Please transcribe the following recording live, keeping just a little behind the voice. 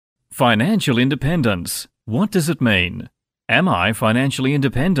Financial independence. What does it mean? Am I financially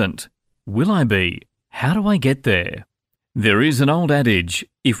independent? Will I be? How do I get there? There is an old adage,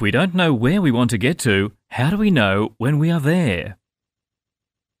 if we don't know where we want to get to, how do we know when we are there?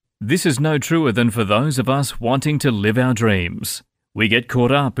 This is no truer than for those of us wanting to live our dreams. We get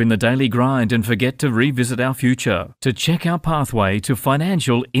caught up in the daily grind and forget to revisit our future, to check our pathway to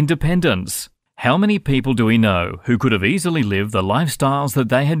financial independence. How many people do we know who could have easily lived the lifestyles that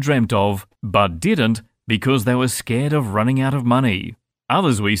they had dreamt of, but didn't because they were scared of running out of money?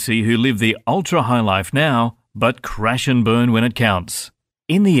 Others we see who live the ultra-high life now, but crash and burn when it counts.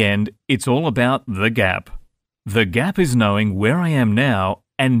 In the end, it's all about the gap. The gap is knowing where I am now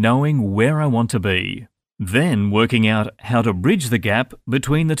and knowing where I want to be. Then working out how to bridge the gap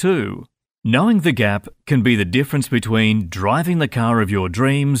between the two. Knowing the gap can be the difference between driving the car of your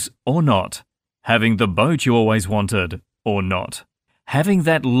dreams or not, having the boat you always wanted or not, having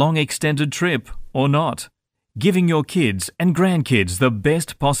that long extended trip or not, giving your kids and grandkids the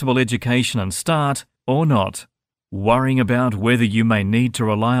best possible education and start or not, worrying about whether you may need to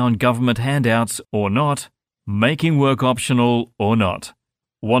rely on government handouts or not, making work optional or not.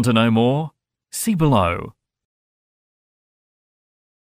 Want to know more? See below.